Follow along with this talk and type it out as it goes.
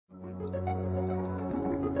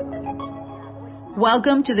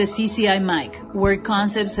Welcome to the CCI Mic, where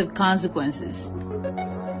concepts have consequences.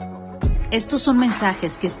 Estos son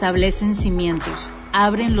mensajes que establecen cimientos,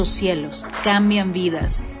 abren los cielos, cambian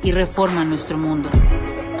vidas y reforman nuestro mundo.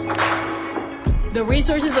 The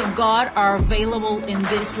resources of God are available in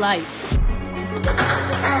this life.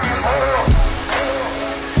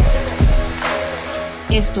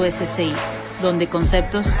 Esto es CCI, donde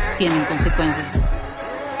conceptos tienen consecuencias.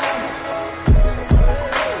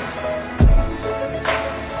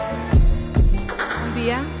 Un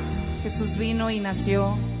día Jesús vino y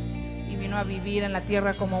nació y vino a vivir en la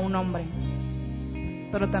tierra como un hombre.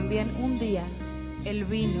 Pero también un día Él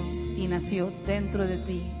vino y nació dentro de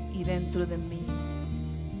ti y dentro de mí.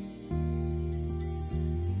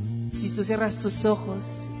 Si tú cierras tus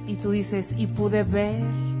ojos y tú dices, y pude ver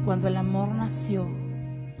cuando el amor nació,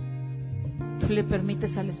 tú le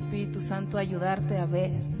permites al Espíritu Santo ayudarte a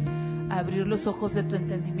ver, a abrir los ojos de tu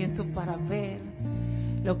entendimiento para ver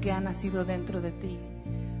lo que ha nacido dentro de ti,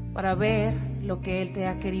 para ver lo que Él te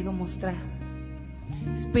ha querido mostrar.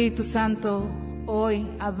 Espíritu Santo, hoy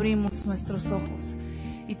abrimos nuestros ojos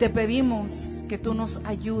y te pedimos que tú nos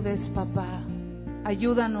ayudes, papá.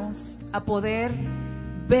 Ayúdanos a poder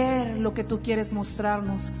ver lo que tú quieres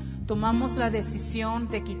mostrarnos. Tomamos la decisión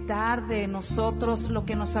de quitar de nosotros lo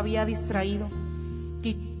que nos había distraído.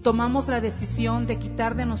 Y tomamos la decisión de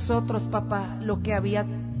quitar de nosotros, papá, lo que había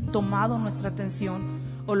tomado nuestra atención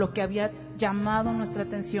o lo que había llamado nuestra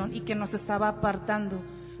atención y que nos estaba apartando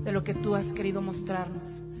de lo que tú has querido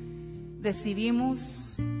mostrarnos.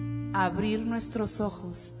 Decidimos abrir nuestros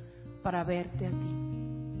ojos para verte a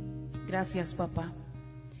ti. Gracias, papá.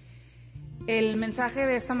 El mensaje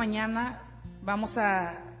de esta mañana vamos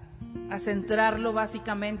a centrarlo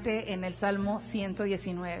básicamente en el Salmo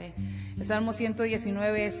 119. El Salmo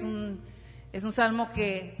 119 es un salmo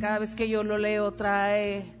que cada vez que yo lo leo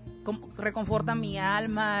reconforta mi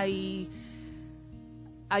alma y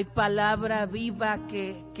hay palabra viva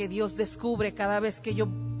que Dios descubre cada vez que yo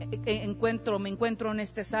me encuentro en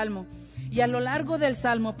este salmo. Y a lo largo del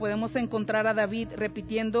salmo podemos encontrar a David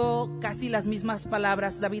repitiendo casi las mismas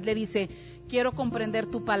palabras. David le dice, quiero comprender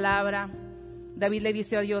tu palabra. David le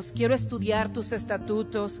dice a Dios, quiero estudiar tus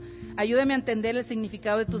estatutos, ayúdame a entender el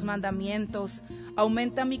significado de tus mandamientos,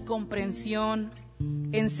 aumenta mi comprensión,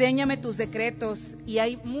 enséñame tus decretos. Y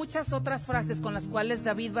hay muchas otras frases con las cuales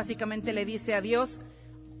David básicamente le dice a Dios,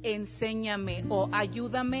 enséñame o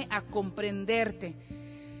ayúdame a comprenderte.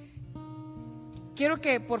 Quiero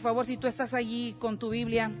que, por favor, si tú estás allí con tu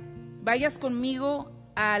Biblia, vayas conmigo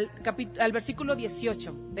al versículo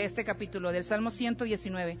 18 de este capítulo, del Salmo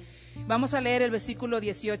 119. Vamos a leer el versículo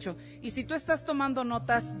 18. Y si tú estás tomando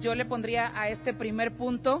notas, yo le pondría a este primer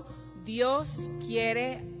punto, Dios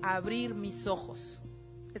quiere abrir mis ojos.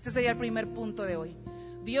 Este sería el primer punto de hoy.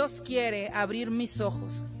 Dios quiere abrir mis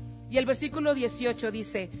ojos. Y el versículo 18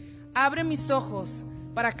 dice, abre mis ojos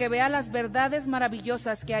para que vea las verdades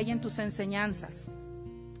maravillosas que hay en tus enseñanzas.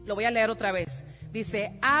 Lo voy a leer otra vez.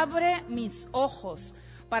 Dice, abre mis ojos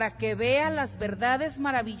para que vea las verdades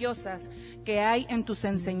maravillosas que hay en tus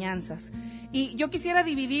enseñanzas. Y yo quisiera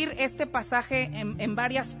dividir este pasaje en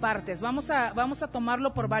varias partes. Vamos a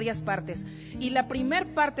tomarlo por varias partes. Y la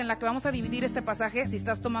primer parte en la que vamos a dividir este pasaje, si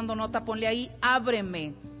estás tomando nota, ponle ahí,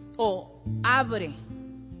 ábreme o abre.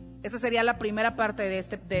 Esa sería la primera parte de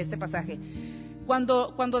este pasaje.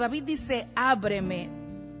 Cuando David dice ábreme,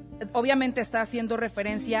 obviamente está haciendo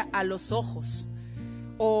referencia a los ojos.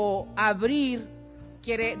 O abrir,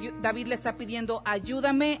 David le está pidiendo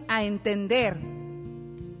ayúdame a entender,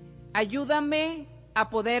 ayúdame a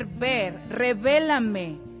poder ver,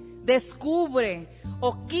 revélame, descubre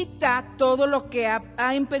o quita todo lo que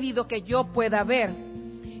ha impedido que yo pueda ver.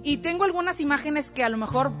 Y tengo algunas imágenes que a lo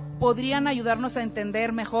mejor podrían ayudarnos a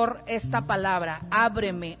entender mejor esta palabra,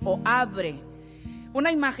 ábreme o abre.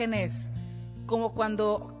 Una imagen es como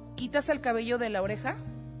cuando quitas el cabello de la oreja,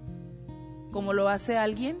 como lo hace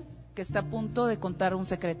alguien que está a punto de contar un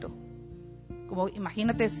secreto. Como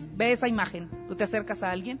imagínate, ve esa imagen, tú te acercas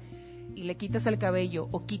a alguien y le quitas el cabello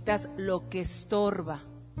o quitas lo que estorba.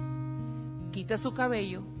 Quitas su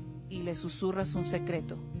cabello y le susurras un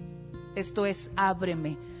secreto. Esto es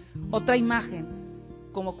ábreme. Otra imagen,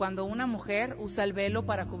 como cuando una mujer usa el velo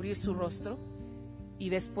para cubrir su rostro y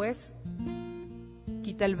después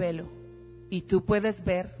quita el velo y tú puedes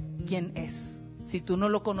ver quién es. Si tú no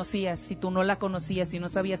lo conocías, si tú no la conocías, si no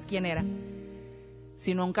sabías quién era,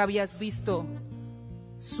 si nunca habías visto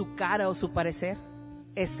su cara o su parecer,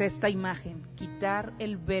 es esta imagen, quitar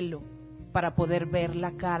el velo para poder ver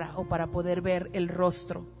la cara o para poder ver el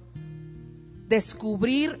rostro.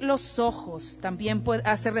 Descubrir los ojos también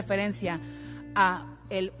hace referencia a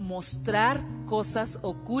el mostrar cosas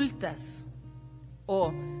ocultas,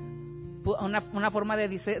 o una forma de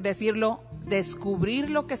decirlo, descubrir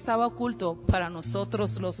lo que estaba oculto para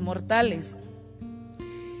nosotros los mortales.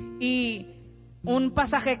 Y un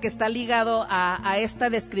pasaje que está ligado a esta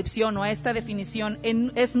descripción o a esta definición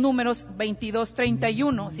es Números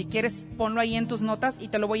 22:31. Si quieres, ponlo ahí en tus notas y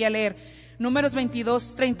te lo voy a leer. Números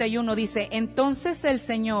 22:31 dice: entonces el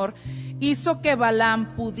Señor hizo que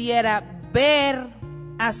Balaam pudiera ver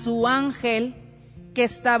a su ángel que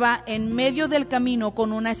estaba en medio del camino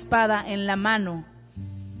con una espada en la mano.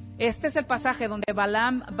 Este es el pasaje donde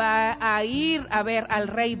Balaam va a ir a ver al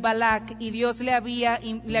rey Balac, y Dios le había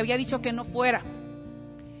dicho que no fuera.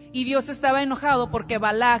 Y Dios estaba enojado porque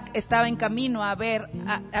Balaam estaba en camino a ver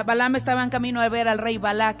al rey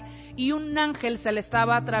Balac, y un ángel se le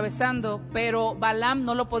estaba atravesando, pero Balaam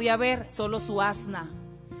no lo podía ver, solo su asna.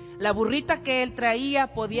 La burrita que él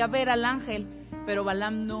traía podía ver al ángel, pero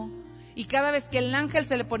Balaam no. Y cada vez que el ángel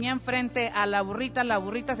se le ponía enfrente a la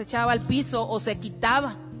burrita se echaba al piso o se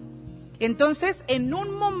quitaba. Entonces, en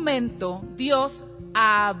un momento, Dios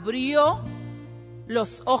abrió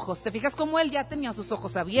los ojos. ¿Te fijas cómo él ya tenía sus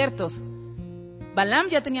ojos abiertos? Balaam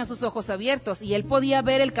ya tenía sus ojos abiertos y él podía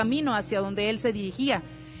ver el camino hacia donde él se dirigía.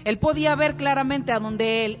 Él podía ver claramente a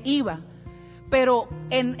donde él iba. Pero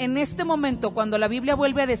en este momento, cuando la Biblia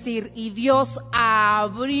vuelve a decir, y Dios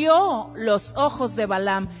abrió los ojos de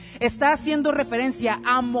Balaam, está haciendo referencia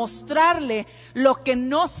a mostrarle lo que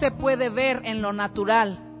no se puede ver en lo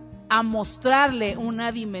natural, a mostrarle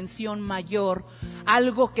una dimensión mayor,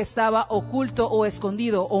 algo que estaba oculto o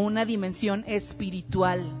escondido, o una dimensión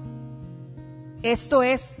espiritual. Esto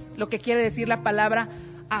es lo que quiere decir la palabra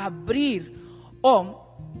abrir.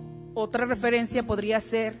 O otra referencia podría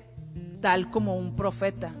ser tal como un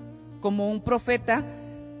profeta. Como un profeta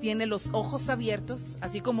tiene los ojos abiertos,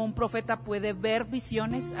 así como un profeta puede ver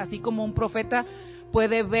visiones, así como un profeta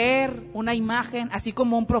puede ver una imagen, así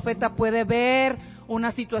como un profeta puede ver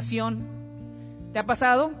una situación. ¿Te ha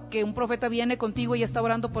pasado que un profeta viene contigo y está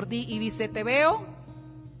orando por ti y dice, te veo,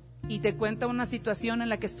 y te cuenta una situación en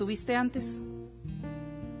la que estuviste antes?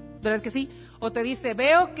 ¿Verdad que sí? O te dice,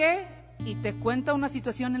 veo que, y te cuenta una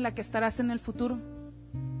situación en la que estarás en el futuro.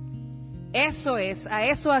 A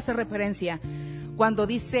eso hace referencia cuando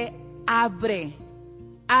dice abre.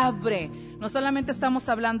 No solamente estamos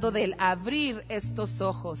hablando del abrir estos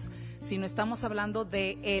ojos, sino estamos hablando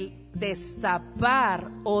de el destapar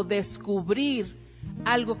o descubrir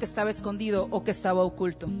algo que estaba escondido o que estaba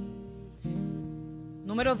oculto.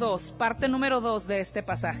 Parte número 2 de este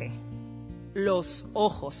pasaje, los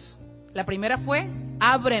ojos. La primera fue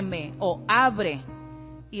ábreme o abre,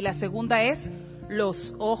 y la segunda es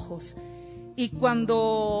los ojos. Y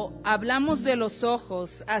cuando hablamos de los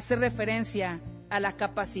ojos, hace referencia a la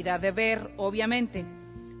capacidad de ver, obviamente,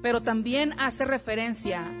 pero también hace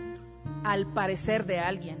referencia al parecer de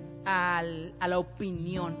alguien, a la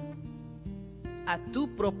opinión, a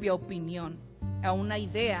tu propia opinión, a una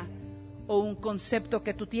idea o un concepto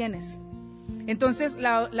que tú tienes. Entonces,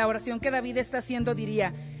 la oración que David está haciendo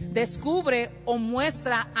diría, descubre o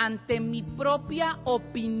muestra ante mi propia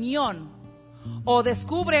opinión, o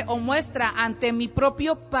descubre o muestra ante mi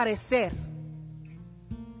propio parecer.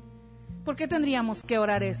 ¿Por qué tendríamos que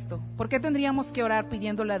orar esto? ¿Por qué tendríamos que orar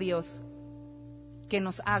pidiéndole a Dios que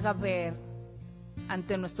nos haga ver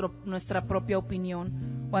ante nuestra propia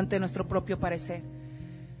opinión o ante nuestro propio parecer?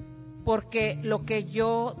 Porque lo que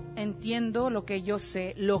yo entiendo, lo que yo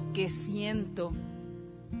sé, lo que siento,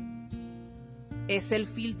 es el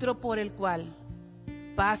filtro por el cual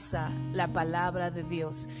pasa la palabra de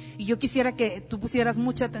Dios. Y yo quisiera que tú pusieras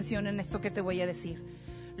mucha atención en esto que te voy a decir.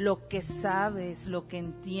 Lo que sabes, lo que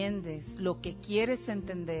entiendes, lo que quieres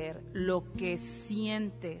entender, lo que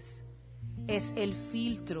sientes, es el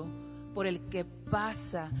filtro por el que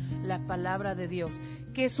pasa la palabra de Dios.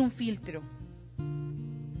 ¿Qué es un filtro?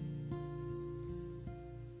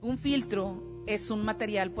 Un filtro es un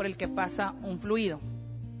material por el que pasa un fluido,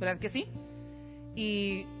 ¿verdad que sí?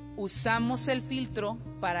 Y usamos el filtro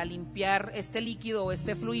para limpiar este líquido o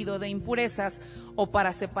este fluido de impurezas, o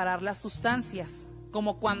para separar las sustancias,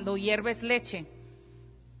 como cuando hierves leche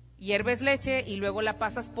y luego la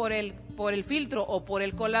pasas por el filtro o por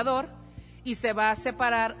el colador, y se va a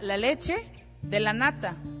separar la leche de la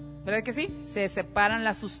nata, ¿verdad que sí? Se separan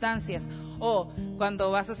las sustancias. O cuando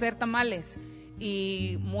vas a hacer tamales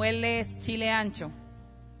y mueles chile ancho,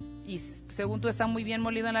 y según tú está muy bien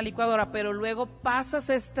molido en la licuadora, pero luego pasas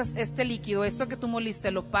este líquido, esto que tú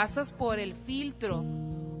moliste, lo pasas por el filtro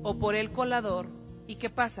o por el colador, ¿y qué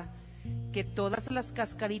pasa? Que todas las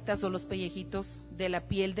cascaritas o los pellejitos de la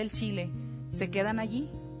piel del chile se quedan allí,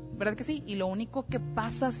 ¿verdad que sí? Y lo único que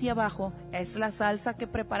pasa hacia abajo es la salsa que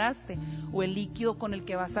preparaste o el líquido con el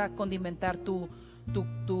que vas a condimentar tu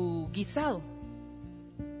guisado.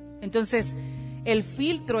 Entonces, el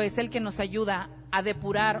filtro es el que nos ayuda a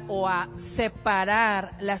depurar o a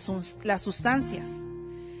separar las sustancias.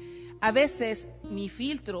 A veces mi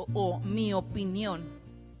filtro o mi opinión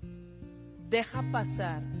deja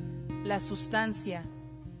pasar la sustancia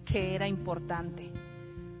que era importante.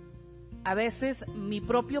 A veces mi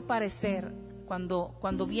propio parecer,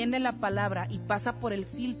 cuando viene la palabra y pasa por el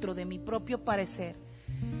filtro de mi propio parecer,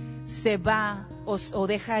 se va o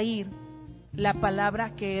deja ir la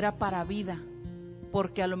palabra que era para vida,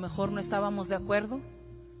 porque a lo mejor no estábamos de acuerdo,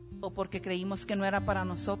 o porque creímos que no era para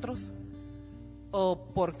nosotros, o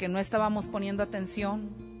porque no estábamos poniendo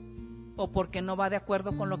atención, o porque no va de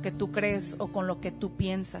acuerdo con lo que tú crees o con lo que tú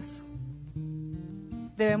piensas.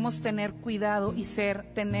 Debemos tener cuidado y ser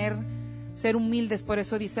humildes. Por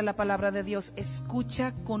eso dice la palabra de Dios: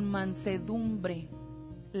 escucha con mansedumbre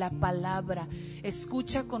la palabra,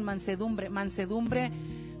 escucha con mansedumbre. Mansedumbre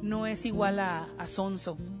no es igual a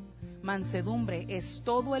sonso. Mansedumbre es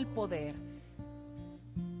todo el poder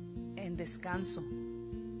en descanso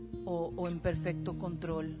o en perfecto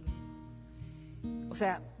control. O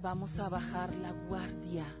sea, vamos a bajar la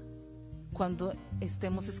guardia cuando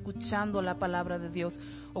estemos escuchando la palabra de Dios,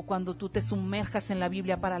 o cuando tú te sumerjas en la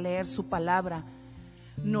Biblia para leer su palabra.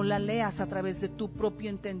 No la leas a través de tu propio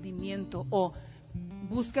entendimiento, o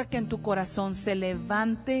busca que en tu corazón se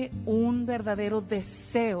levante un verdadero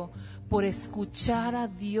deseo por escuchar a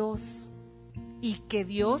Dios, y que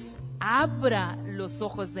Dios abra los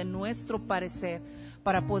ojos de nuestro parecer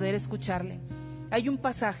para poder escucharle. Hay un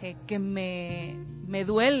pasaje que me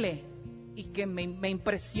duele y que me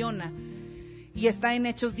impresiona, y está en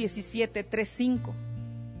Hechos 17, 3, 5.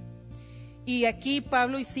 Y aquí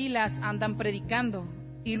Pablo y Silas andan predicando,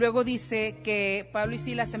 y luego dice que Pablo y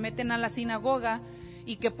Silas se meten a la sinagoga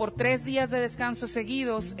y que por 3 días de descanso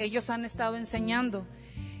seguidos ellos han estado enseñando.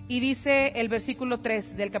 Y dice el versículo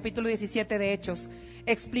 3 del capítulo 17 de Hechos: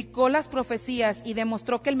 explicó las profecías y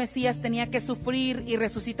demostró que el Mesías tenía que sufrir y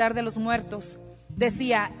resucitar de los muertos.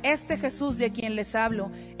 Decía: este Jesús de quien les hablo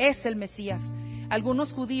es el Mesías.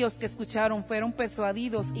 Algunos judíos que escucharon fueron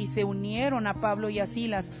persuadidos y se unieron a Pablo y a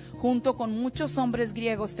Silas, junto con muchos hombres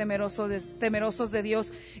griegos temerosos de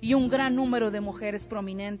Dios y un gran número de mujeres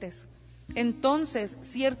prominentes. Entonces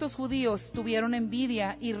ciertos judíos tuvieron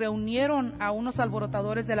envidia y reunieron a unos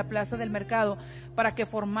alborotadores de la plaza del mercado para que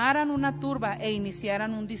formaran una turba e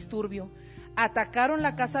iniciaran un disturbio. Atacaron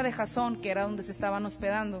la casa de Jasón, que era donde se estaban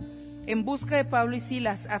hospedando, en busca de Pablo y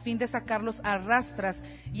Silas, a fin de sacarlos a rastras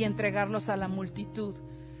y entregarlos a la multitud.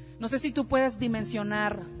 No sé si tú puedes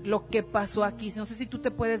dimensionar lo que pasó aquí, no sé si tú te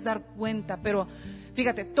puedes dar cuenta, pero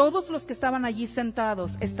fíjate, todos los que estaban allí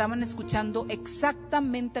sentados estaban escuchando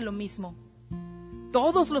exactamente lo mismo.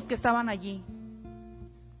 Todos los que estaban allí,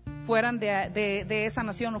 fueran de esa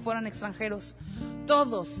nación o fueran extranjeros,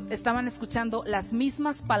 todos estaban escuchando las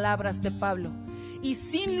mismas palabras de Pablo. Y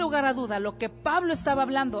sin lugar a duda, lo que Pablo estaba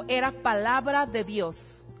hablando era palabra de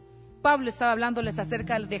Dios. Pablo estaba hablándoles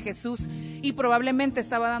acerca de Jesús y probablemente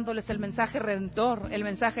estaba dándoles el mensaje redentor, el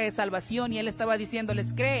mensaje de salvación, y él estaba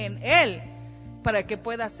diciéndoles: cree en Él para que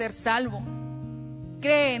puedas ser salvo.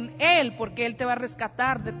 Cree en Él porque Él te va a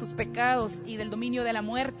rescatar de tus pecados y del dominio de la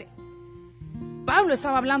muerte. Pablo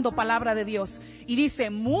estaba hablando palabra de Dios, y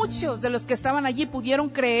dice: muchos de los que estaban allí pudieron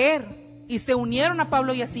creer y se unieron a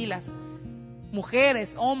Pablo y a Silas.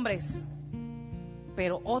 Mujeres, hombres,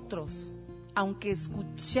 pero otros, aunque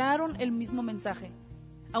escucharon el mismo mensaje,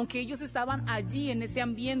 aunque ellos estaban allí en ese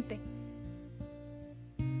ambiente,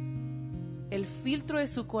 el filtro de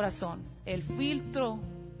su corazón, el filtro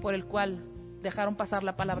por el cual dejaron pasar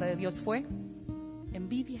la palabra de Dios fue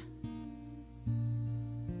envidia.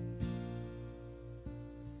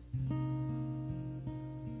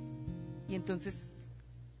 Y entonces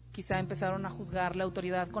quizá empezaron a juzgar la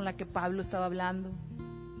autoridad con la que Pablo estaba hablando,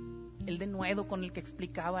 el denuedo con el que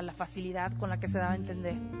explicaba, la facilidad con la que se daba a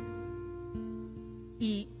entender.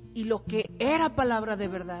 Y lo que era palabra de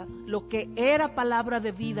verdad, lo que era palabra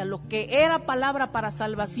de vida, lo que era palabra para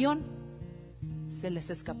salvación, se les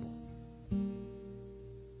escapó.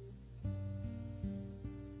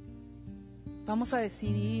 Vamos a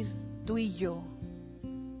decidir, tú y yo,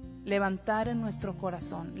 levantar en nuestro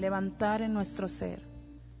corazón, levantar en nuestro ser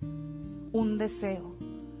un deseo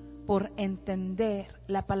por entender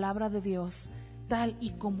la palabra de Dios tal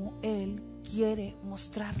y como Él quiere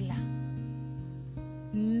mostrarla.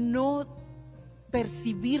 No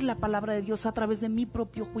percibir la palabra de Dios a través de mi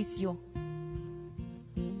propio juicio.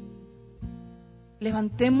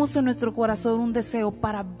 levantemos en nuestro corazón un deseo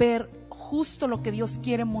para ver justo lo que Dios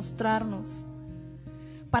quiere mostrarnos,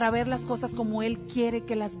 para ver las cosas como Él quiere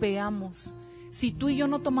que las veamos. Si tú y yo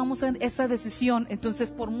no tomamos esa decisión,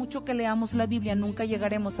 entonces por mucho que leamos la Biblia, nunca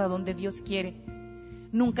llegaremos a donde Dios quiere.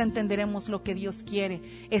 Nunca entenderemos lo que Dios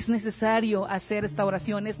quiere. Es necesario hacer esta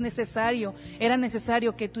oración, era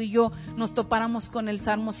necesario que tú y yo nos topáramos con el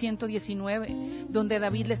Salmo 119, donde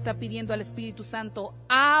David le está pidiendo al Espíritu Santo: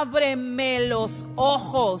 ábreme los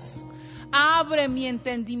ojos, abre mi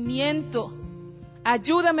entendimiento,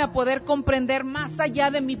 ayúdame a poder comprender más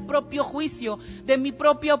allá de mi propio juicio, de mi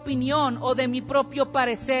propia opinión o de mi propio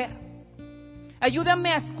parecer. Ayúdame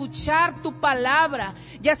a escuchar tu palabra,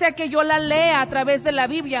 ya sea que yo la lea a través de la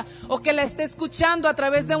Biblia o que la esté escuchando a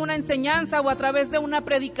través de una enseñanza o a través de una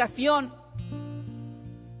predicación.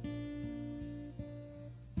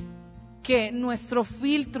 Que nuestro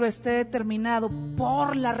filtro esté determinado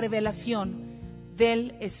por la revelación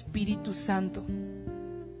del Espíritu Santo.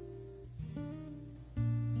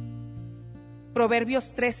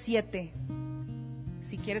 Proverbios 3:7.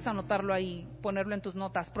 Si quieres anotarlo ahí, ponerlo en tus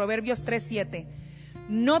notas. Proverbios 3:7.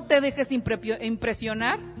 No te dejes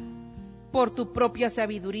impresionar por tu propia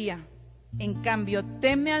sabiduría. En cambio,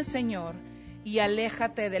 teme al Señor y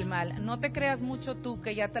aléjate del mal. No te creas mucho tú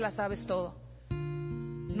que ya te la sabes todo.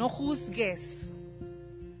 No juzgues.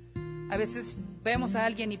 A veces vemos a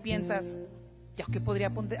alguien y piensas: ¿yo qué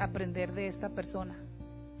podría aprender de esta persona?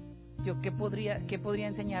 ¿Yo qué podría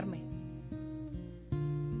enseñarme?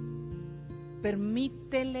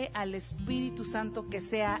 Permítele al Espíritu Santo que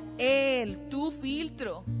sea Él, tu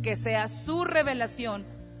filtro, que sea su revelación,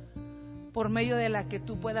 por medio de la que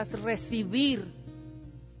tú puedas recibir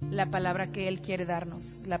la palabra que Él quiere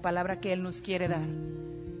darnos, la palabra que Él nos quiere dar.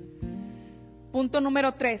 Punto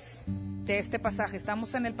número 3 de este pasaje.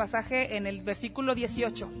 Estamos en el versículo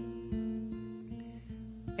 18.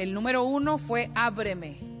 El número 1 fue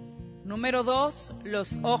ábreme. Número 2,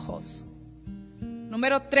 los ojos.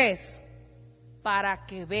 Número 3, para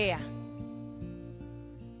que vea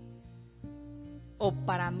o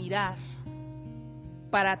para mirar,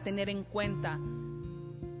 para tener en cuenta.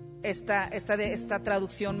 Esta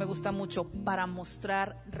traducción me gusta mucho: para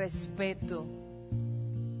mostrar respeto.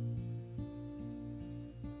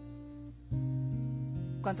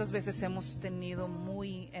 ¿Cuántas veces hemos tenido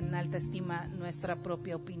muy en alta estima nuestra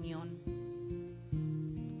propia opinión?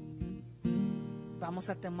 Vamos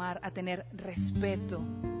a tener respeto,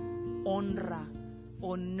 honra,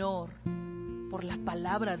 honor por la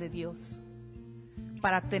palabra de Dios,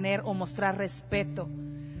 para tener o mostrar respeto,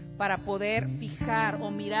 para poder fijar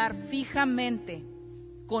o mirar fijamente,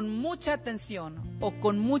 con mucha atención o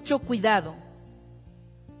con mucho cuidado.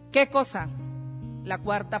 ¿Qué cosa? La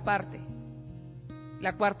cuarta parte.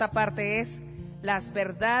 La cuarta parte es las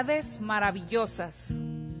verdades maravillosas,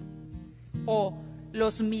 o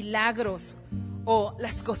los milagros, o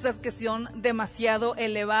las cosas que son demasiado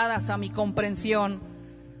elevadas a mi comprensión,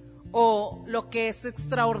 o lo que es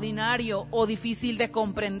extraordinario o difícil de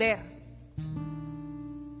comprender,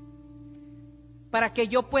 para que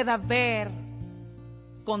yo pueda ver,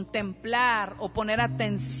 contemplar o poner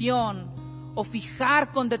atención o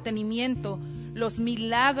fijar con detenimiento los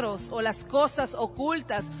milagros o las cosas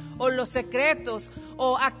ocultas o los secretos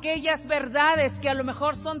o aquellas verdades que a lo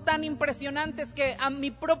mejor son tan impresionantes que a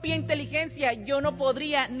mi propia inteligencia yo no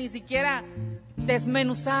podría ni siquiera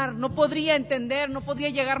desmenuzar, no podría entender, no podría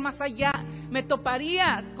llegar más allá. Me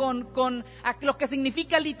toparía con lo que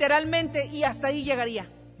significa literalmente y hasta ahí llegaría.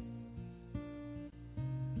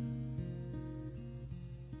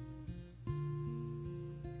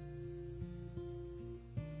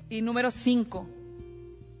 Y número 5,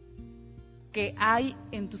 ¿qué hay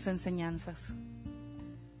en tus enseñanzas?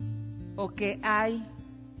 ¿O qué hay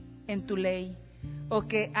en tu ley? ¿O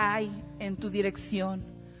qué hay en tu dirección?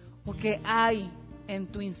 ¿O qué hay en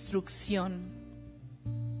tu instrucción?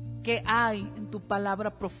 ¿Qué hay en tu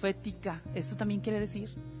palabra profética? Eso también quiere decir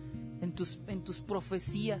en tus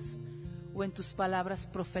profecías o en tus palabras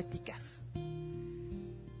proféticas.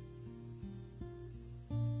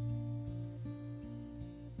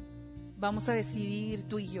 Vamos a decidir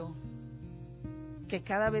tú y yo que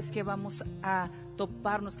cada vez que vamos a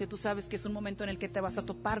toparnos, que tú sabes que es un momento en el que te vas a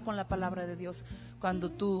topar con la palabra de Dios,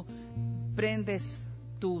 cuando tú prendes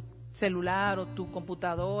tu celular o tu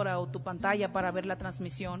computadora o tu pantalla para ver la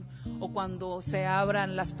transmisión, o cuando se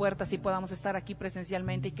abran las puertas y podamos estar aquí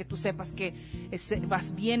presencialmente y que tú sepas que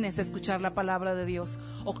vienes a escuchar la palabra de Dios,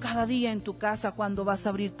 o cada día en tu casa cuando vas a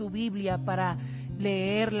abrir tu Biblia para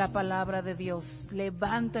leer la palabra de Dios.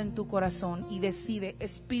 Levanta en tu corazón y decide: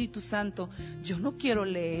 Espíritu Santo, yo no quiero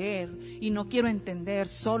leer y no quiero entender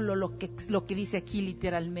solo lo que dice aquí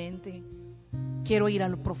literalmente. Quiero ir a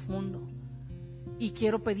lo profundo y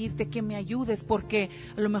quiero pedirte que me ayudes, porque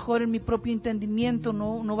a lo mejor en mi propio entendimiento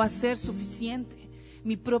no va a ser suficiente.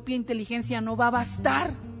 Mi propia inteligencia no va a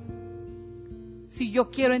bastar. Si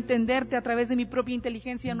yo quiero entenderte a través de mi propia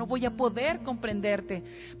inteligencia, no voy a poder comprenderte.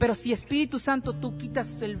 Pero si Espíritu Santo tú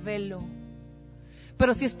quitas el velo,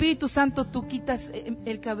 pero si Espíritu Santo tú quitas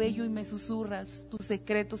el cabello y me susurras tus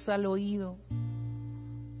secretos al oído,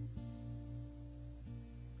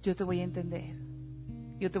 yo te voy a entender,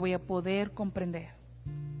 yo te voy a poder comprender.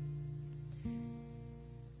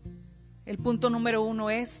 El punto número 1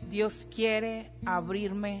 es: Dios quiere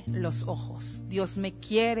abrirme los ojos. Dios me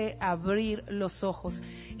quiere abrir los ojos.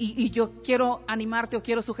 Y yo quiero animarte o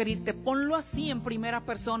quiero sugerirte: ponlo así en primera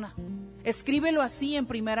persona. Escríbelo así en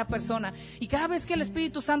primera persona. Y cada vez que el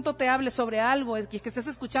Espíritu Santo te hable sobre algo, que estés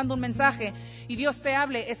escuchando un mensaje y Dios te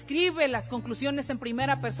hable, escribe las conclusiones en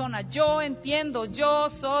primera persona. Yo entiendo, yo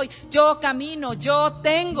soy, yo camino, yo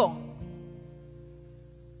tengo.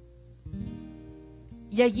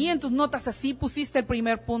 Y allí en tus notas así pusiste el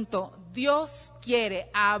primer punto: Dios quiere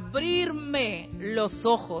abrirme los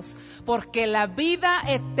ojos, porque la vida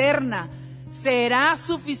eterna será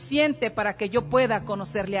suficiente para que yo pueda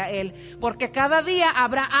conocerle a Él. Porque cada día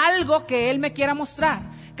habrá algo que Él me quiera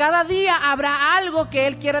mostrar. Cada día habrá algo que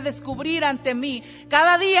Él quiera descubrir ante mí.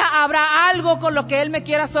 Cada día habrá algo con lo que Él me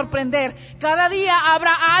quiera sorprender. Cada día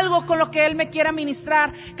habrá algo con lo que Él me quiera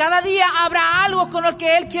ministrar. Cada día habrá algo con lo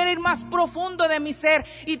que Él quiere ir más profundo de mi ser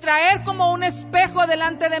y traer como un espejo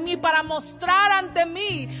delante de mí para mostrar ante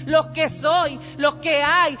mí lo que soy, lo que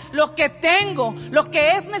hay, lo que tengo, lo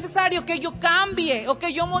que es necesario que yo cambie o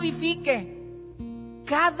que yo modifique.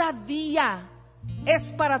 Cada día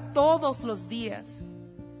es para todos los días.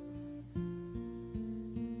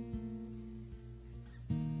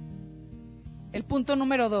 El punto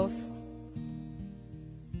número 2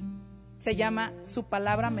 se llama: su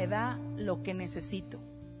palabra me da lo que necesito.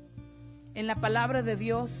 En la palabra de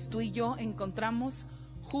Dios tú y yo encontramos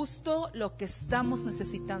justo lo que estamos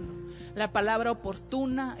necesitando. La palabra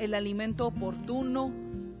oportuna, el alimento oportuno.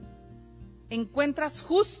 Encuentras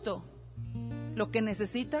justo lo que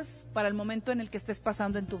necesitas para el momento en el que estés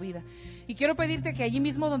pasando en tu vida. Y quiero pedirte que allí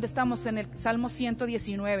mismo donde estamos, en el Salmo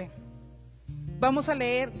 119, vamos a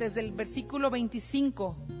leer desde el versículo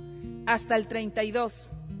 25 hasta el 32.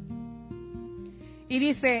 Y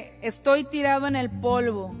dice: estoy tirado en el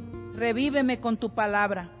polvo, revíveme con tu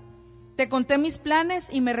palabra. Te conté mis planes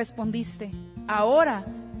y me respondiste. Ahora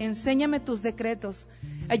enséñame tus decretos.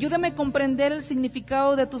 Ayúdame a comprender el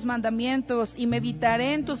significado de tus mandamientos y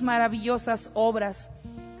meditaré en tus maravillosas obras.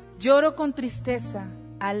 Lloro con tristeza,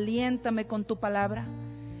 aliéntame con tu palabra.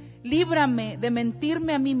 Líbrame de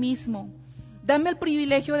mentirme a mí mismo. Dame el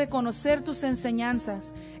privilegio de conocer tus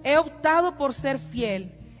enseñanzas. He optado por ser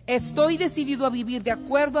fiel. Estoy decidido a vivir de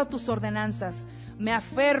acuerdo a tus ordenanzas. Me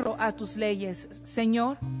aferro a tus leyes.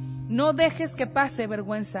 Señor, no dejes que pase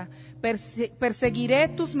vergüenza. Perseguiré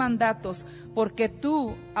tus mandatos, porque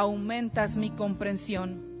tú aumentas mi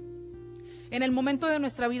comprensión. En el momento de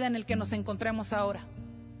nuestra vida en el que nos encontremos ahora,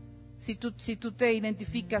 si tú te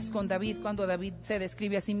identificas con David, cuando David se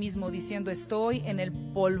describe a sí mismo diciendo: estoy en el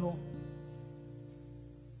polvo,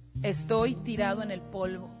 estoy tirado en el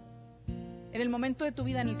polvo. En el momento de tu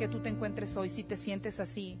vida en el que tú te encuentres hoy, si te sientes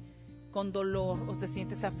así, con dolor, o te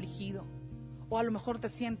sientes afligido, o a lo mejor te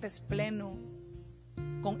sientes pleno,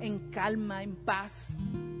 en calma, en paz,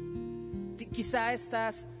 quizá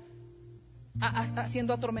estás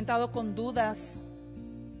siendo atormentado con dudas,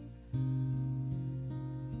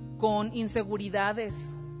 con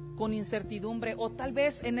inseguridades, con incertidumbre, o tal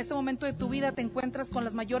vez en este momento de tu vida te encuentras con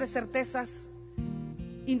las mayores certezas.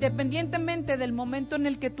 Independientemente del momento en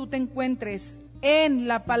el que tú te encuentres, en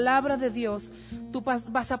la palabra de Dios, tú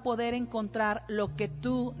vas a poder encontrar lo que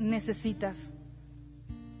tú necesitas.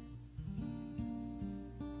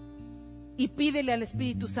 Y pídele al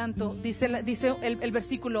Espíritu Santo, dice el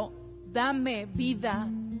versículo: dame vida,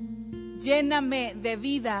 lléname de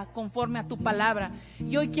vida conforme a tu palabra.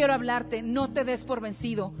 Y hoy quiero hablarte: no te des por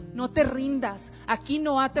vencido, no te rindas. Aquí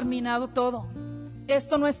no ha terminado todo.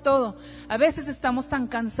 Esto no es todo. A veces estamos tan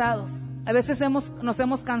cansados, a veces nos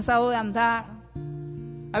hemos cansado de andar,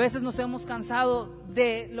 a veces nos hemos cansado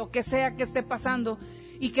de lo que sea que esté pasando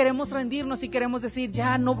y queremos rendirnos y queremos decir: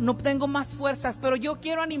 ya no tengo más fuerzas. Pero yo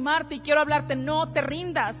quiero animarte y quiero hablarte: no te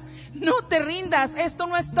rindas, no te rindas. Esto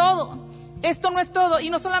no es todo. Esto no es todo, y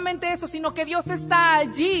no solamente eso, sino que Dios está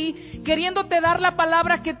allí queriéndote dar la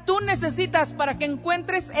palabra que tú necesitas para que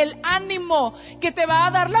encuentres el ánimo que te va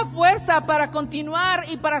a dar la fuerza para continuar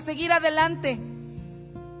y para seguir adelante.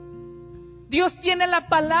 Dios tiene la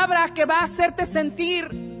palabra que va a hacerte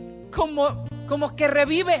sentir como que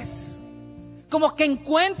revives, como que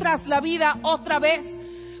encuentras la vida otra vez,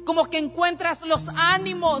 como que encuentras los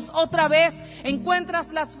ánimos otra vez,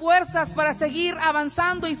 encuentras las fuerzas para seguir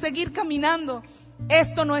avanzando y seguir caminando.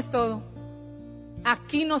 Esto no es todo.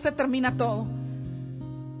 Aquí no se termina todo.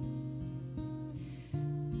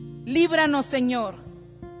 Líbranos, Señor,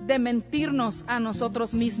 de mentirnos a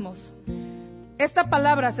nosotros mismos. Esta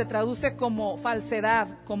palabra se traduce como falsedad,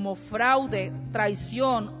 como fraude,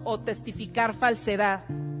 traición o testificar falsedad.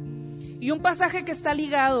 Y un pasaje que está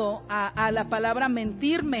ligado a la palabra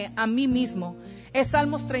mentirme a mí mismo es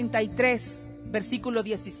Salmos 33, versículo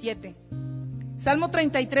 17. Salmo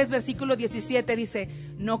 33, versículo 17 dice: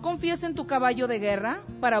 no confíes en tu caballo de guerra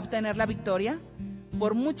para obtener la victoria.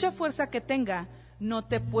 Por mucha fuerza que tenga, no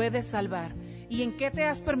te puede salvar. ¿Y en qué te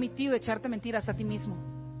has permitido echarte mentiras a ti mismo?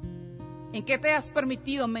 ¿En qué te has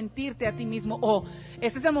permitido mentirte a ti mismo?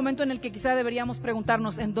 Ese es el momento en el que quizá deberíamos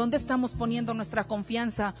preguntarnos: ¿en dónde estamos poniendo nuestra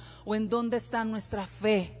confianza? ¿O en dónde está nuestra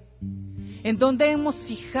fe? ¿En dónde hemos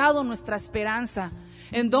fijado nuestra esperanza?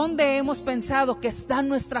 ¿En dónde hemos pensado que está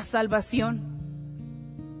nuestra salvación?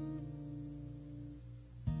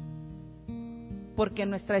 Porque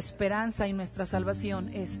nuestra esperanza y nuestra salvación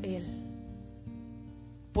es Él.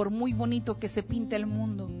 Por muy bonito que se pinte el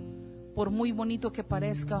mundo, por muy bonito que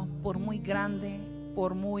parezca, por muy grande,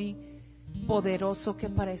 por muy poderoso que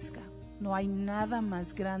parezca, no hay nada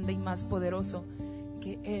más grande y más poderoso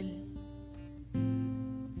que Él.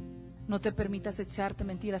 No te permitas echarte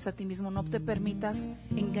mentiras a ti mismo, no te permitas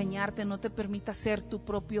engañarte, no te permitas ser tu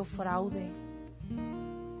propio fraude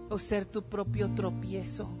o ser tu propio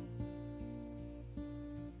tropiezo.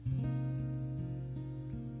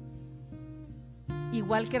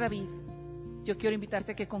 Igual que David, yo quiero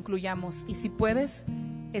invitarte a que concluyamos, y si puedes,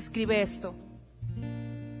 escribe esto: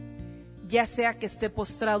 ya sea que esté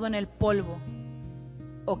postrado en el polvo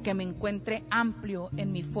o que me encuentre amplio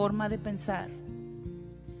en mi forma de pensar,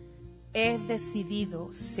 he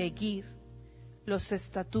decidido seguir los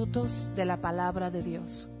estatutos de la palabra de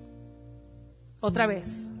Dios. Otra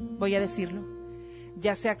vez voy a decirlo: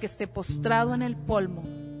 ya sea que esté postrado en el polvo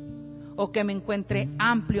o que me encuentre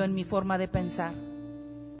amplio en mi forma de pensar,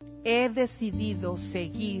 he decidido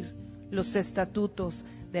seguir los estatutos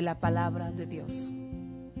de la palabra de Dios.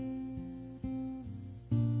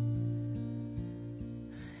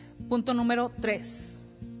 Punto número 3.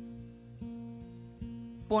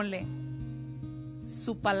 Ponle: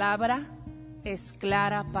 su palabra es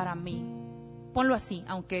clara para mí. Ponlo así,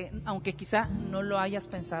 aunque quizá no lo hayas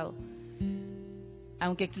pensado,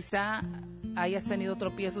 aunque quizá hayas tenido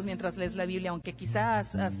tropiezos mientras lees la Biblia, aunque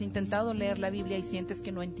quizás has intentado leer la Biblia y sientes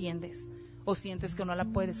que no entiendes o sientes que no la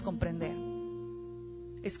puedes comprender.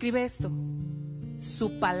 Escribe esto: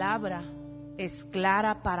 su palabra es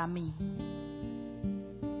clara para mí.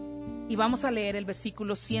 Y vamos a leer el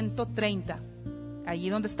versículo 130, allí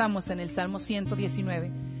donde estamos en el Salmo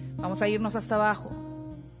 119. Vamos a irnos hasta abajo,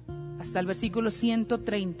 hasta el versículo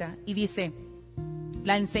 130, y dice: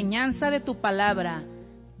 la enseñanza de tu palabra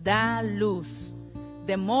da luz,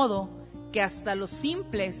 de modo que hasta los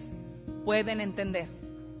simples pueden entender.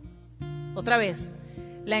 Otra vez: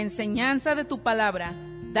 la enseñanza de tu palabra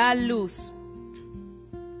da luz,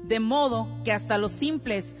 de modo que hasta los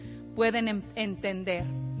simples pueden entender.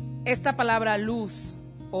 Esta palabra luz,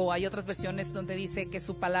 o hay otras versiones donde dice que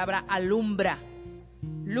su palabra alumbra.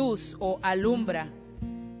 Luz o alumbra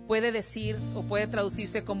puede decir o puede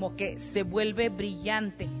traducirse como que se vuelve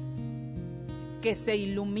brillante, que se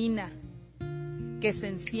ilumina, que se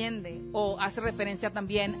enciende, o hace referencia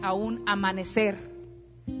también a un amanecer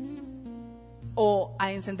o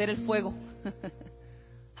a encender el fuego,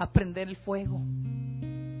 a prender el fuego.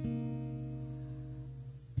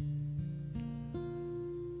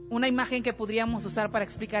 Una imagen que podríamos usar para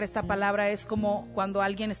explicar esta palabra es como cuando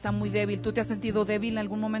alguien está muy débil. ¿Tú te has sentido débil en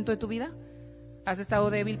algún momento de tu vida? ¿Has estado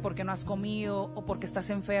débil porque no has comido o porque estás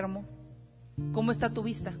enfermo? ¿Cómo está tu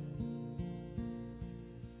vista?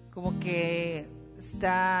 Como que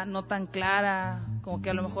está no tan clara, como que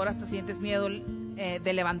a lo mejor hasta sientes miedo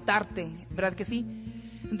de levantarte, ¿verdad que sí?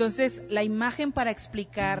 Entonces, la imagen para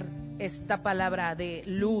explicar esta palabra de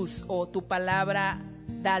luz, o tu palabra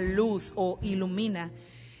da luz o ilumina,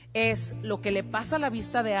 es lo que le pasa a la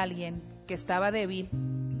vista de alguien que estaba débil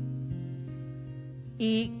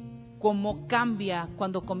y cómo cambia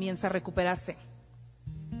cuando comienza a recuperarse.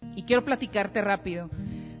 Y quiero platicarte rápido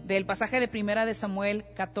del pasaje de Primera de Samuel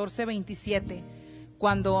 14:27,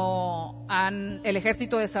 cuando el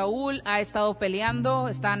ejército de Saúl ha estado peleando,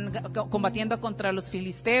 están combatiendo contra los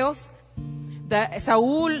filisteos.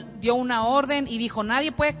 Saúl dio una orden y dijo: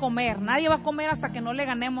 nadie puede comer, nadie va a comer hasta que no le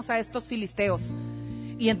ganemos a estos filisteos.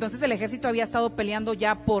 Y entonces el ejército había estado peleando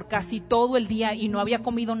ya por casi todo el día y no había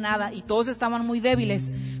comido nada y todos estaban muy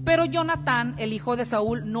débiles. Pero Jonatán, el hijo de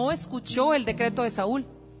Saúl, no escuchó el decreto de Saúl.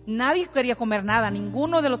 Nadie quería comer nada,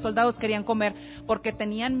 ninguno de los soldados querían comer porque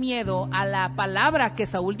tenían miedo a la palabra que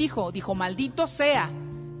Saúl dijo. Dijo: maldito sea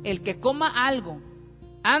el que coma algo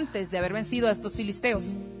antes de haber vencido a estos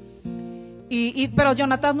filisteos. Pero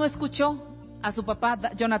Jonatán no escuchó a su papá.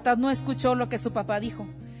 Jonatán no escuchó lo que su papá dijo.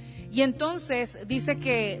 Y entonces dice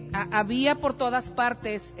que había por todas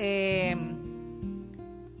partes,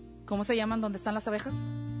 ¿cómo se llaman donde están las abejas?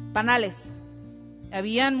 Panales.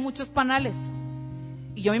 Habían muchos panales.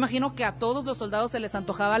 Y yo me imagino que a todos los soldados se les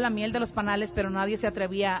antojaba la miel de los panales, pero nadie se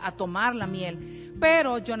atrevía a tomar la miel.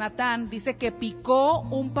 Pero Jonatán dice que picó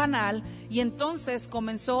un panal y entonces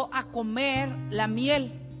comenzó a comer la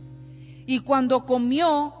miel. Y cuando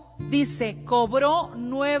comió, dice, cobró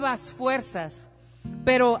nuevas fuerzas.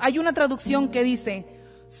 Pero hay una traducción que dice: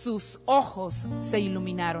 sus ojos se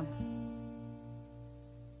iluminaron.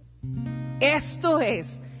 Esto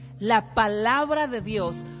es la palabra de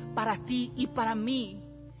Dios para ti y para mí.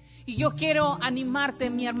 Y yo quiero animarte,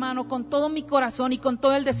 mi hermano, con todo mi corazón y con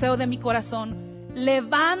todo el deseo de mi corazón.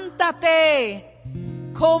 Levántate,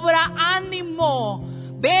 cobra ánimo.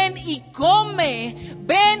 Ven y come,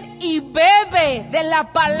 ven y bebe de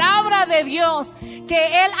la palabra de Dios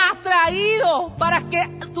que Él ha traído para que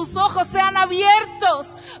tus ojos sean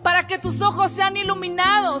abiertos, para que tus ojos sean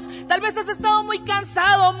iluminados. Tal vez has estado muy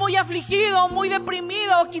cansado, muy afligido, muy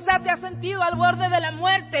deprimido, o quizá te has sentido al borde de la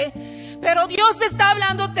muerte. Pero Dios está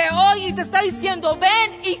hablándote hoy y te está diciendo: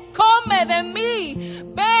 ven y come de mí,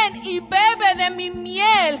 ven y bebe de mi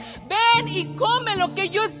miel, ven y come lo que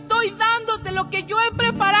yo estoy dándote, lo que yo he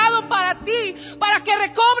preparado para ti, para que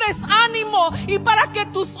recobres ánimo y para que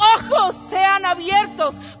tus ojos sean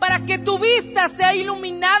abiertos, para que tu vista sea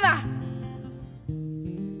iluminada.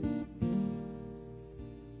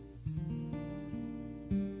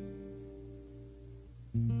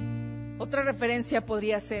 Otra referencia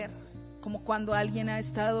podría ser como cuando alguien ha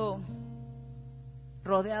estado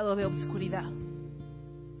rodeado de obscuridad.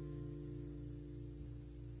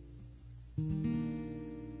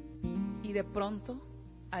 Y de pronto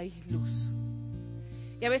hay luz.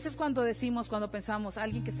 Y a veces cuando pensamos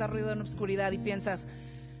alguien que está rodeado en obscuridad y piensas,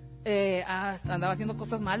 andaba haciendo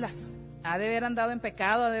cosas malas, ha de haber andado en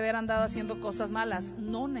pecado, ha de haber andado haciendo cosas malas.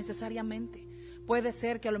 No necesariamente. Puede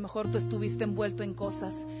ser que a lo mejor tú estuviste envuelto en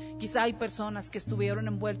cosas. Quizá hay personas que estuvieron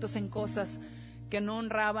envueltos en cosas que no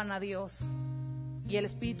honraban a Dios. Y el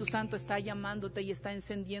Espíritu Santo está llamándote y está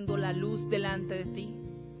encendiendo la luz delante de ti.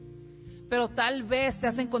 Pero tal vez te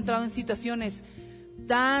has encontrado en situaciones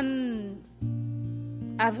tan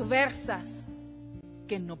adversas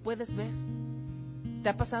que no puedes ver. ¿Te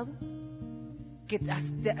ha pasado? Que te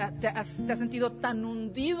has sentido tan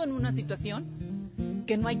hundido en una situación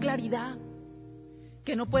que no hay claridad,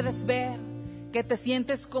 que no puedes ver, que te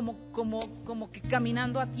sientes como que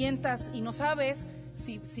caminando a tientas y no sabes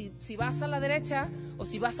si vas a la derecha o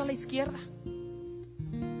si vas a la izquierda.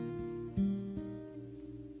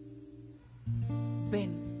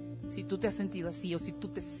 Ven, si tú te has sentido así o si tú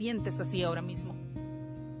te sientes así ahora mismo,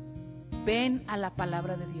 ven a la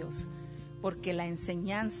palabra de Dios, porque la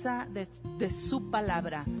enseñanza de su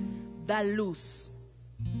palabra da luz.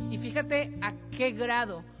 Y fíjate a qué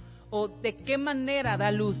grado o de qué manera da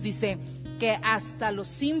luz. Dice que hasta los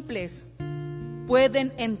simples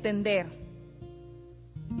pueden entender,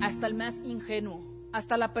 hasta el más ingenuo,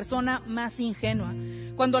 hasta la persona más ingenua.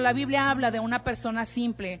 Cuando la Biblia habla de una persona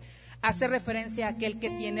simple, hace referencia a aquel que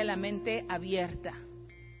tiene la mente abierta.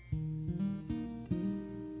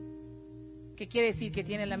 ¿Qué quiere decir que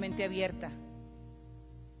tiene la mente abierta?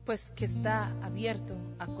 Pues que está abierto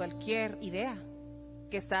a cualquier idea,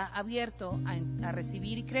 que está abierto a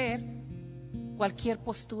recibir y creer cualquier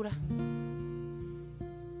postura.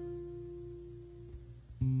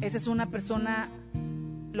 Esa es una persona,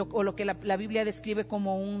 lo que la Biblia describe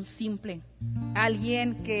como un simple,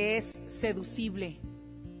 alguien que es seducible,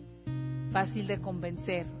 fácil de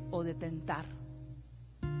convencer o de tentar.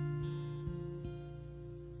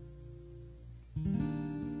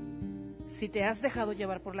 Si te has dejado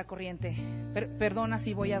llevar por la corriente, perdona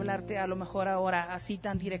si voy a hablarte a lo mejor ahora así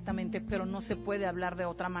tan directamente, pero no se puede hablar de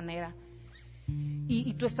otra manera.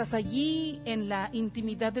 Y tú estás allí en la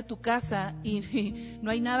intimidad de tu casa y no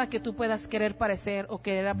hay nada que tú puedas querer parecer o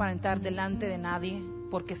querer aparentar delante de nadie.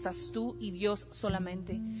 porque estás tú y Dios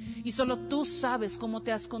solamente. Y solo tú sabes cómo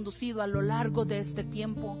te has conducido a lo largo de este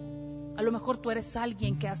tiempo. A lo mejor tú eres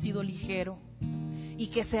alguien que ha sido ligero y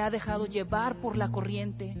que se ha dejado llevar por la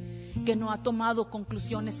corriente, que no ha tomado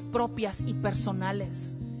conclusiones propias y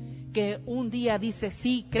personales, que un día dice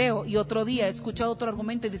sí, creo, y otro día escucha otro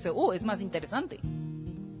argumento y dice, es más interesante,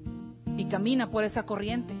 y camina por esa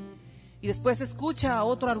corriente, y después escucha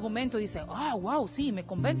otro argumento y dice, wow, sí, me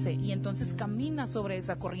convence, y entonces camina sobre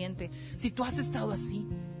esa corriente. Si tú has estado así,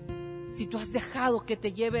 si tú has dejado que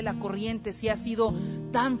te lleve la corriente, si ha sido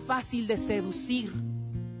tan fácil de seducir,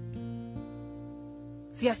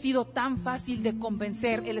 si ha sido tan fácil de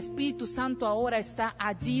convencer, el Espíritu Santo ahora está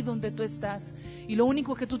allí donde tú estás, y lo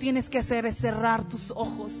único que tú tienes que hacer es cerrar tus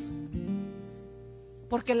ojos,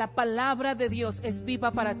 porque la palabra de Dios es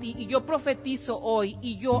viva para ti. Y yo profetizo hoy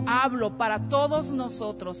y yo hablo para todos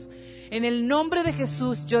nosotros. En el nombre de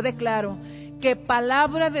Jesús yo declaro que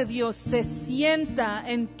palabra de Dios se sienta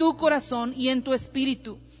en tu corazón y en tu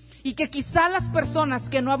espíritu. Y que quizá las personas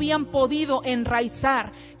que no habían podido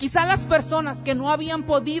enraizar, quizá las personas que no habían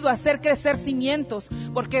podido hacer crecer cimientos,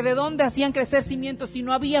 porque ¿de dónde hacían crecer cimientos si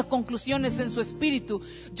no había conclusiones en su espíritu?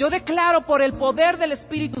 Yo declaro por el poder del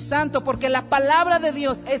Espíritu Santo, porque la palabra de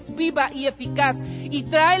Dios es viva y eficaz y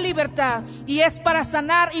trae libertad y es para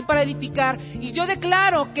sanar y para edificar. Y yo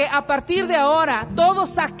declaro que a partir de ahora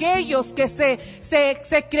todos aquellos que se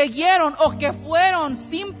creyeron o que fueron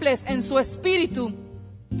simples en su espíritu,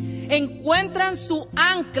 encuentran su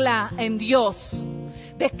ancla en Dios.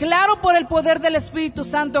 Declaro por el poder del Espíritu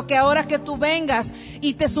Santo que ahora que tú vengas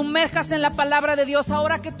y te sumerjas en la palabra de Dios,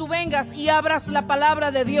 ahora que tú vengas y abras la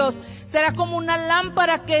palabra de Dios, será como una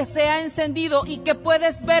lámpara que se ha encendido y que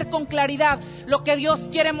puedes ver con claridad lo que Dios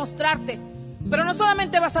quiere mostrarte. Pero no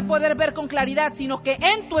solamente vas a poder ver con claridad, sino que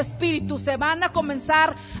en tu espíritu se van a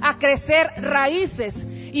comenzar a crecer raíces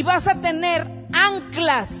y vas a tener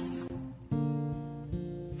anclas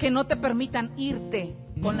que no te permitan irte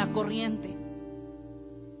con la corriente.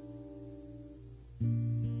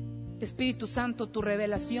 Espíritu Santo, tu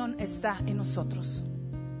revelación está en nosotros.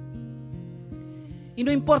 Y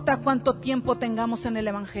no importa cuánto tiempo tengamos en el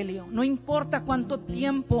Evangelio, no importa cuánto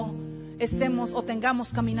tiempo estemos o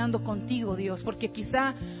tengamos caminando contigo, Dios, porque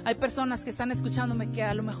quizá hay personas que están escuchándome que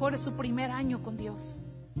a lo mejor es su primer año con Dios.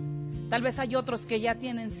 Tal vez hay otros que ya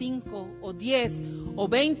tienen 5 o 10 o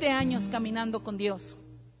 20 años caminando con Dios.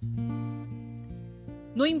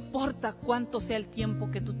 No importa cuánto sea el tiempo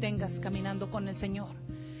que tú tengas caminando con el Señor.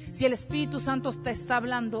 Si el Espíritu Santo te está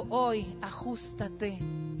hablando hoy, ajústate,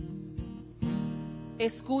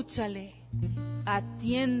 escúchale,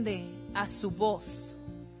 atiende a su voz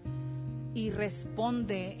y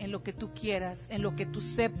responde en lo que tú quieras, en lo que tú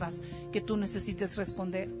sepas que tú necesites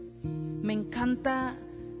responder. Me encanta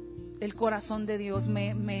el corazón de Dios,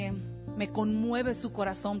 me conmueve su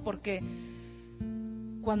corazón, porque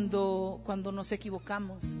cuando nos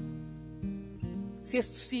equivocamos,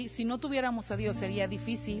 si no tuviéramos a Dios, sería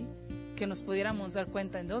difícil que nos pudiéramos dar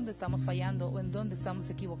cuenta en dónde estamos fallando o en dónde estamos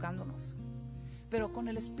equivocándonos. Pero con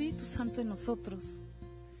el Espíritu Santo en nosotros,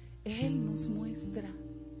 Él nos muestra,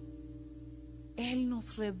 Él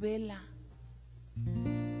nos revela,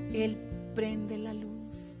 Él prende la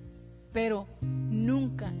luz, pero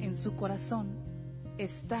nunca en su corazón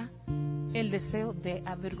está el deseo de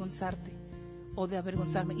avergonzarte o de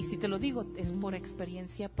avergonzarme. Y si te lo digo, es por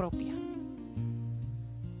experiencia propia,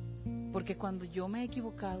 porque cuando yo me he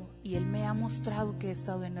equivocado y Él me ha mostrado que he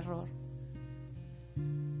estado en error,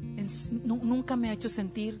 nunca me ha hecho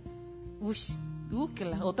sentir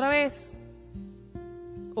otra vez,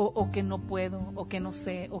 o que no puedo, o que no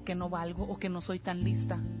sé, o que no valgo, o que no soy tan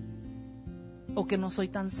lista, o que no soy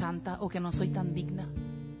tan santa, o que no soy tan digna.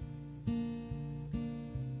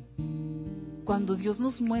 Cuando Dios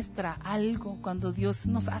nos muestra algo, cuando Dios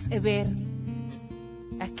nos hace ver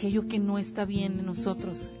aquello que no está bien en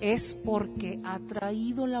nosotros, es porque ha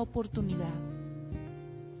traído la oportunidad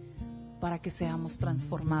para que seamos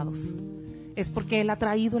transformados. Es porque Él ha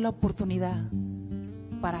traído la oportunidad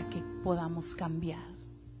para que podamos cambiar.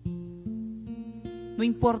 No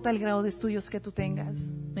importa el grado de estudios que tú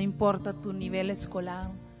tengas, no importa tu nivel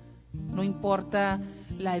escolar, no importa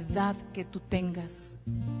la edad que tú tengas,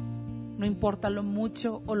 no importa lo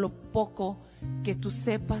mucho o lo poco que tú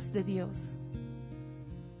sepas de Dios.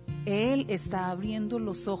 Él está abriendo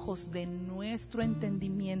los ojos de nuestro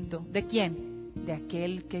entendimiento. ¿De quién? De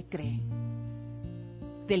aquel que cree,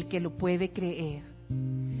 del que lo puede creer.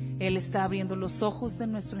 Él está abriendo los ojos de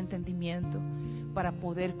nuestro entendimiento para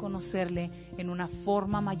poder conocerle en una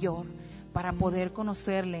forma mayor, para poder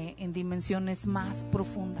conocerle en dimensiones más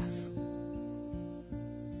profundas.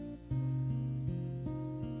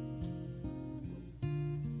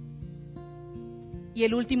 Y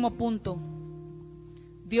el último punto,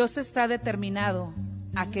 Dios está determinado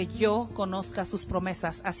a que yo conozca sus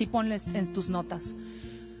promesas. Así ponles en tus notas.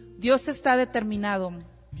 Dios está determinado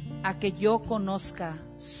a que yo conozca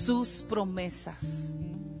sus promesas.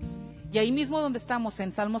 Y ahí mismo donde estamos,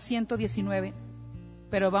 en Salmo 119,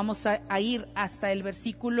 pero vamos a ir hasta el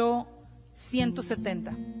versículo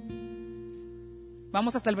 170.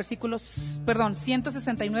 Vamos hasta el versículo,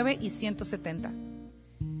 169 y 170.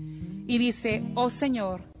 Y dice: oh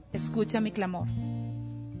Señor, escucha mi clamor.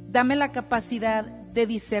 Dame la capacidad de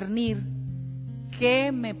discernir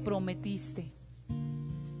qué me prometiste.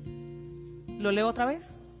 ¿Lo leo otra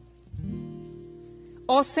vez?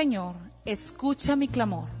 Oh Señor, escucha mi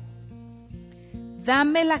clamor.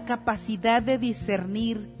 Dame la capacidad de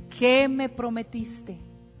discernir qué me prometiste.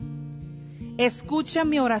 Escucha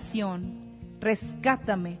mi oración,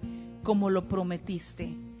 rescátame como lo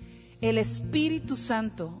prometiste. El Espíritu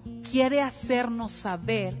Santo quiere hacernos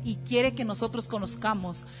saber y quiere que nosotros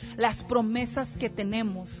conozcamos las promesas que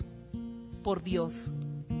tenemos por Dios.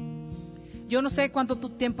 Yo no sé cuánto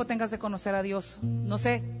tiempo tengas de conocer a Dios, no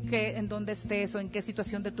sé en dónde estés o en qué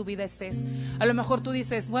situación de tu vida estés. A lo mejor tú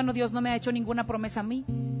dices: bueno, Dios no me ha hecho ninguna promesa a mí,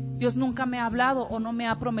 Dios nunca me ha hablado o no me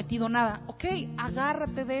ha prometido nada. Ok,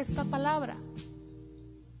 agárrate de esta palabra,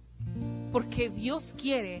 porque Dios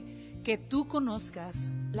quiere que tú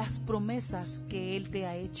conozcas las promesas que Él te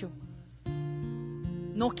ha hecho.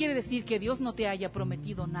 No quiere decir que Dios no te haya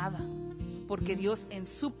prometido nada, porque Dios en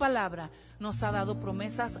su palabra nos ha dado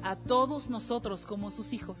promesas a todos nosotros como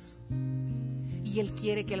sus hijos, y Él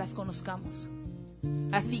quiere que las conozcamos.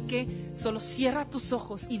 Así que solo cierra tus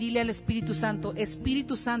ojos y dile al Espíritu Santo: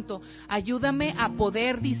 Espíritu Santo, ayúdame a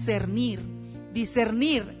poder discernir.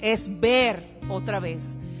 Discernir es ver otra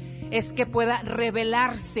vez, es que pueda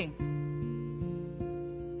revelarse,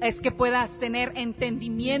 es que puedas tener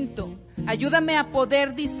entendimiento. Ayúdame a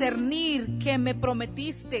poder discernir qué me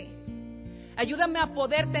prometiste. Ayúdame a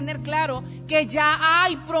poder tener claro que ya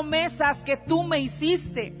hay promesas que tú me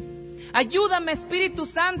hiciste. Ayúdame, Espíritu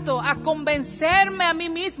Santo, a convencerme a mí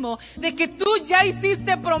mismo de que tú ya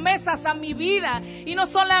hiciste promesas a mi vida, y no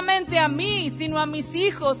solamente a mí, sino a mis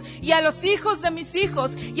hijos y a los hijos de mis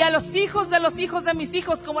hijos y a los hijos de los hijos de mis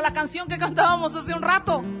hijos, como la canción que cantábamos hace un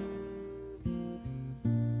rato.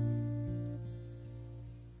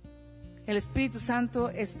 El Espíritu Santo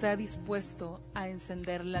está dispuesto a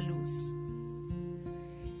encender la luz.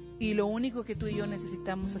 Y lo único que tú y yo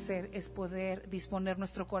necesitamos hacer es poder disponer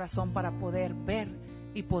nuestro corazón para poder ver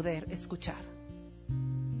y poder escuchar.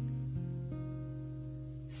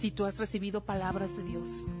 Si tú has recibido palabras de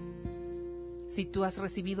Dios, si tú has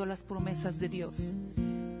recibido las promesas de Dios,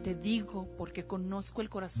 te digo, porque conozco el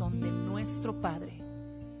corazón de nuestro Padre,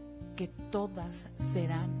 que todas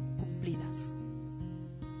serán cumplidas.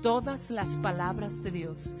 Todas las palabras de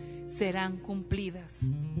Dios serán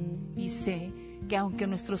cumplidas. Y sé que aunque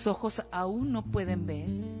nuestros ojos aún no pueden ver,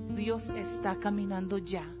 Dios está caminando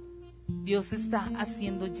ya. Dios está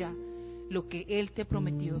haciendo ya lo que Él te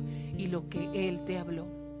prometió y lo que Él te habló.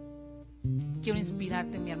 Quiero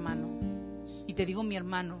inspirarte, mi hermano, y te digo mi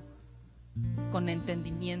hermano con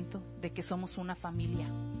entendimiento de que somos una familia.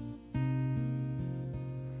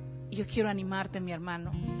 Y yo quiero animarte, mi hermano,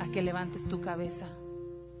 a que levantes tu cabeza,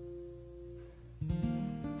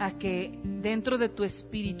 a que dentro de tu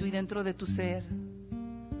espíritu y dentro de tu ser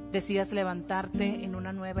decidas levantarte en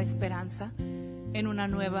una nueva esperanza, en una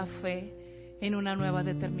nueva fe, en una nueva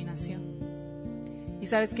determinación. ¿Y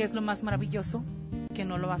sabes qué es lo más maravilloso? Que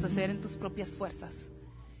no lo vas a hacer en tus propias fuerzas,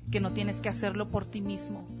 que no tienes que hacerlo por ti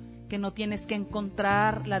mismo, que no tienes que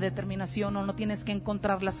encontrar la determinación o no tienes que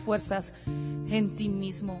encontrar las fuerzas en ti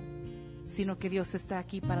mismo, sino que Dios está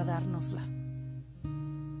aquí para dárnosla.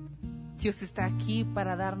 Dios está aquí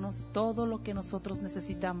para darnos todo lo que nosotros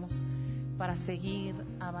necesitamos para seguir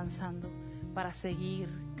avanzando, para seguir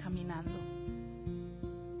caminando,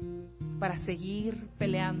 para seguir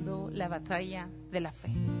peleando la batalla de la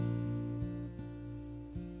fe.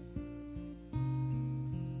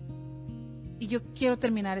 Y yo quiero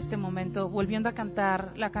terminar este momento volviendo a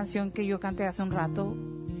cantar la canción que yo canté hace un rato,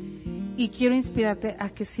 y quiero inspirarte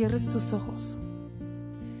a que cierres tus ojos.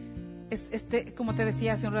 Como te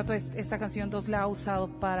decía hace un rato, esta canción Dios la ha usado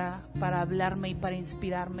para hablarme y para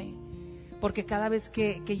inspirarme, porque cada vez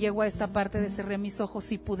que llego a esta parte de cerré mis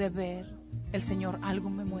ojos y pude ver, el Señor algo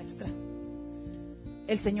me muestra,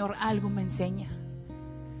 el Señor algo me enseña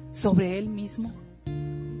sobre Él mismo,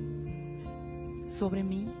 sobre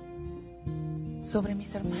mí, sobre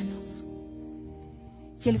mis hermanos.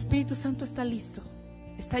 Y el Espíritu Santo está listo,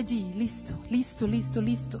 está allí, listo.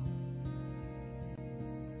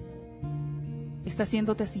 Está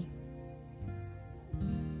haciéndote así.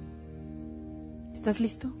 ¿Estás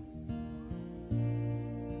listo?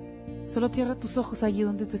 Solo cierra tus ojos allí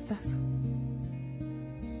donde tú estás.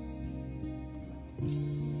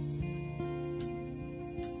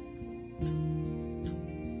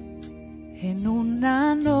 En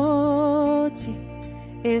una noche,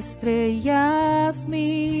 estrellas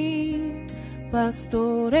mil,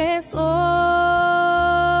 pastores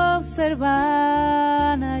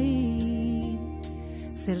observan ahí.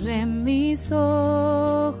 Cerré mis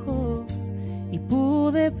ojos y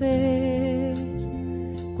pude ver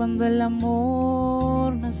cuando el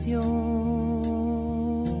amor nació.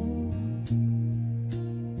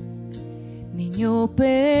 Niño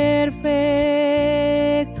perfecto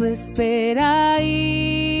espera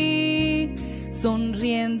ahí,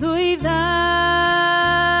 sonriendo y dando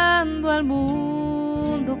al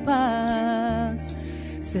mundo paz.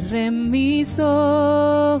 Cerré mis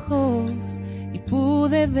ojos y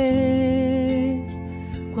pude ver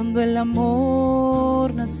cuando el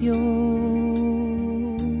amor nació.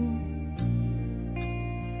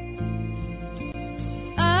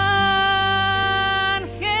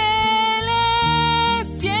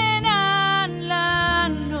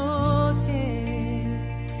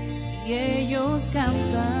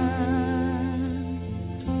 Cantan,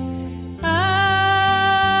 aleluya,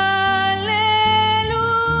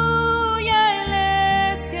 Él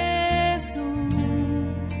es Jesús,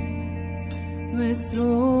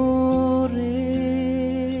 nuestro Rey.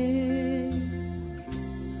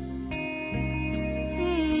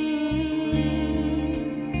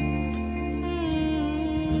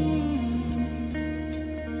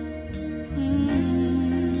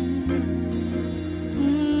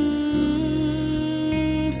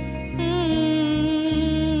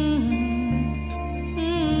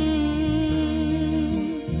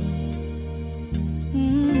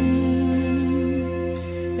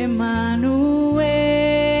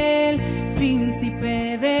 Emmanuel,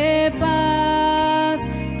 príncipe de paz,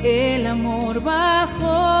 el amor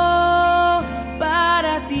bajó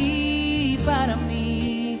para ti y para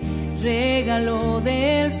mí, regalo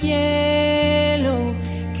del cielo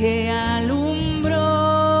que alumbró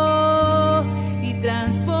y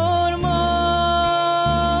transformó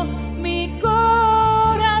mi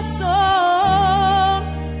corazón.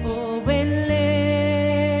 Oh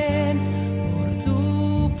Belén, por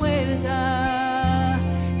tu puerta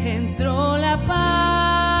entró la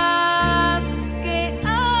paz que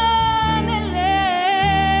anhelé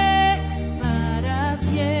para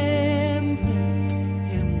siempre.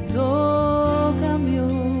 El mundo cambió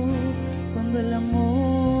cuando el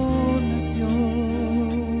amor nació.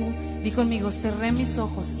 Di conmigo, cerré mis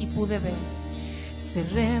ojos y pude ver.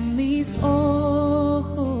 Cerré mis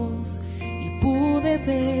ojos y pude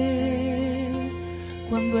ver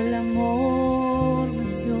cuando el amor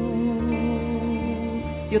nació.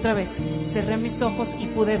 Y otra vez, cerré mis ojos y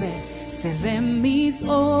pude ver. Cerré mis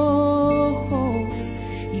ojos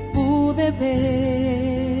y pude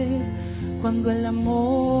ver cuando el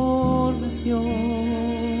amor nació.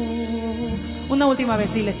 Una última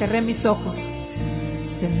vez, dile, cerré mis ojos.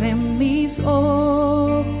 Cerré mis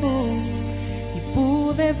ojos y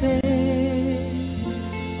pude ver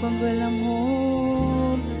cuando el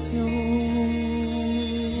amor nació.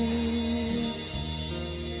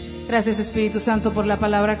 Gracias, Espíritu Santo, por la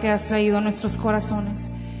palabra que has traído a nuestros corazones.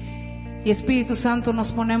 Y Espíritu Santo,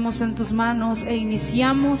 nos ponemos en tus manos e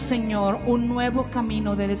iniciamos, Señor, un nuevo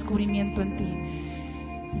camino de descubrimiento en ti.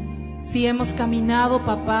 Si hemos caminado,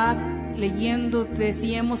 papá, leyéndote,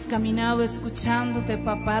 si hemos caminado escuchándote,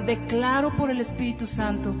 papá, declaro por el Espíritu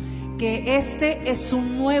Santo que este es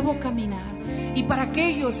un nuevo caminar. Y para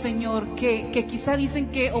aquellos, Señor, que quizá dicen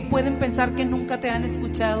que o pueden pensar que nunca te han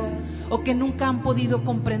escuchado o que nunca han podido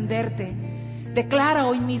comprenderte, declara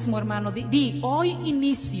hoy mismo, hermano, di hoy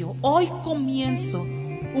inicio, hoy comienzo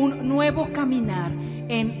un nuevo caminar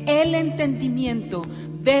en el entendimiento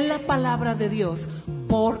de la palabra de Dios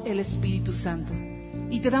por el Espíritu Santo.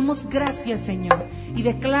 Y te damos gracias, Señor, y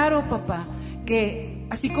declaro, papá, que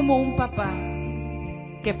así como un papá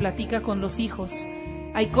que platica con los hijos,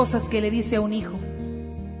 hay cosas que le dice a un hijo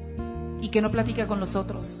y que no platica con los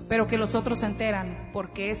otros, pero que los otros se enteran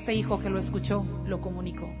porque este hijo que lo escuchó lo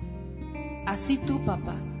comunicó. Así tú,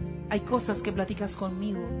 papá, hay cosas que platicas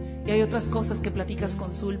conmigo y hay otras cosas que platicas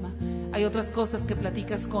con Zulma, hay otras cosas que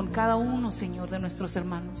platicas con cada uno, Señor, de nuestros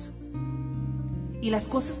hermanos. Y las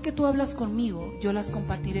cosas que tú hablas conmigo, yo las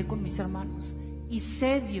compartiré con mis hermanos. Y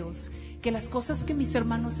sé, Dios, que las cosas que mis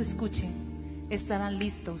hermanos escuchen estarán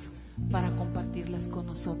listos para compartirlas con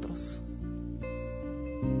nosotros.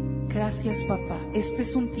 Gracias, papá. Este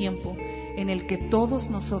es un tiempo en el que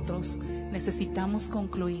todos nosotros necesitamos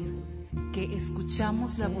concluir que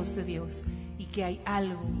escuchamos la voz de Dios y que hay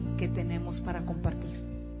algo que tenemos para compartir.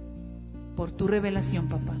 Por tu revelación,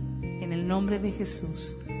 papá, en el nombre de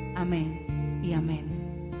Jesús. Amén y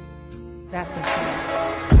amén. Gracias,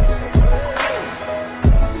 Señor.